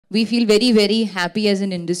we feel very, very happy as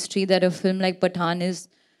an industry that a film like Pathaan is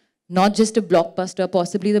not just a blockbuster,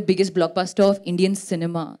 possibly the biggest blockbuster of Indian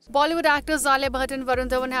cinema. Bollywood actors Alia, Bhatt and Varun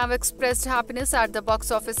Dhawan have expressed happiness at the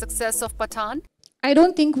box office success of Pathaan. I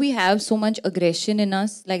don't think we have so much aggression in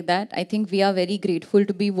us like that. I think we are very grateful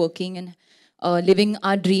to be working and living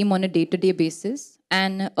our dream on a day-to-day basis.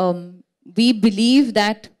 And we believe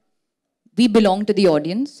that we belong to the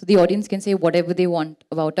audience. The audience can say whatever they want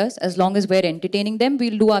about us. As long as we're entertaining them,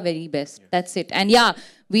 we'll do our very best. That's it. And yeah,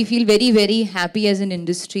 we feel very, very happy as an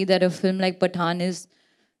industry that a film like Pathaan is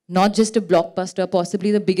not just a blockbuster,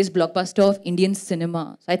 possibly the biggest blockbuster of Indian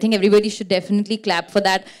cinema. So I think everybody should definitely clap for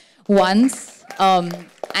that once.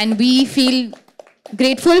 And we feel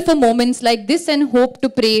grateful for moments like this and hope to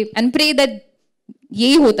pray that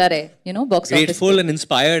यही होता रहे, you know, box office. Grateful and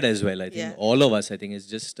inspired as well. I think all of us, I think, is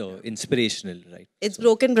just inspirational, right? It's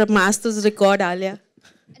broken Brahmastra's record, Alia.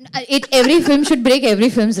 Every film should break every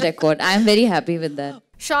film's record. I am very happy with that.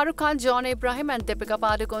 Shah Rukh Khan, John Abraham and Deepika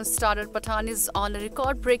Padukone starred Pathaan is on a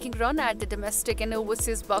record-breaking run at the domestic and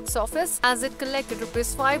overseas box office as it collected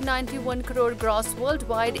 ₹591 crore gross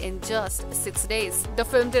worldwide in just 6 days. The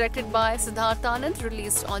film, directed by Siddharth Anand,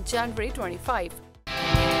 released on January 25.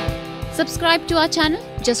 Subscribe to our channel.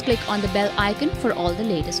 Just click on the bell icon for all the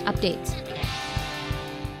latest updates.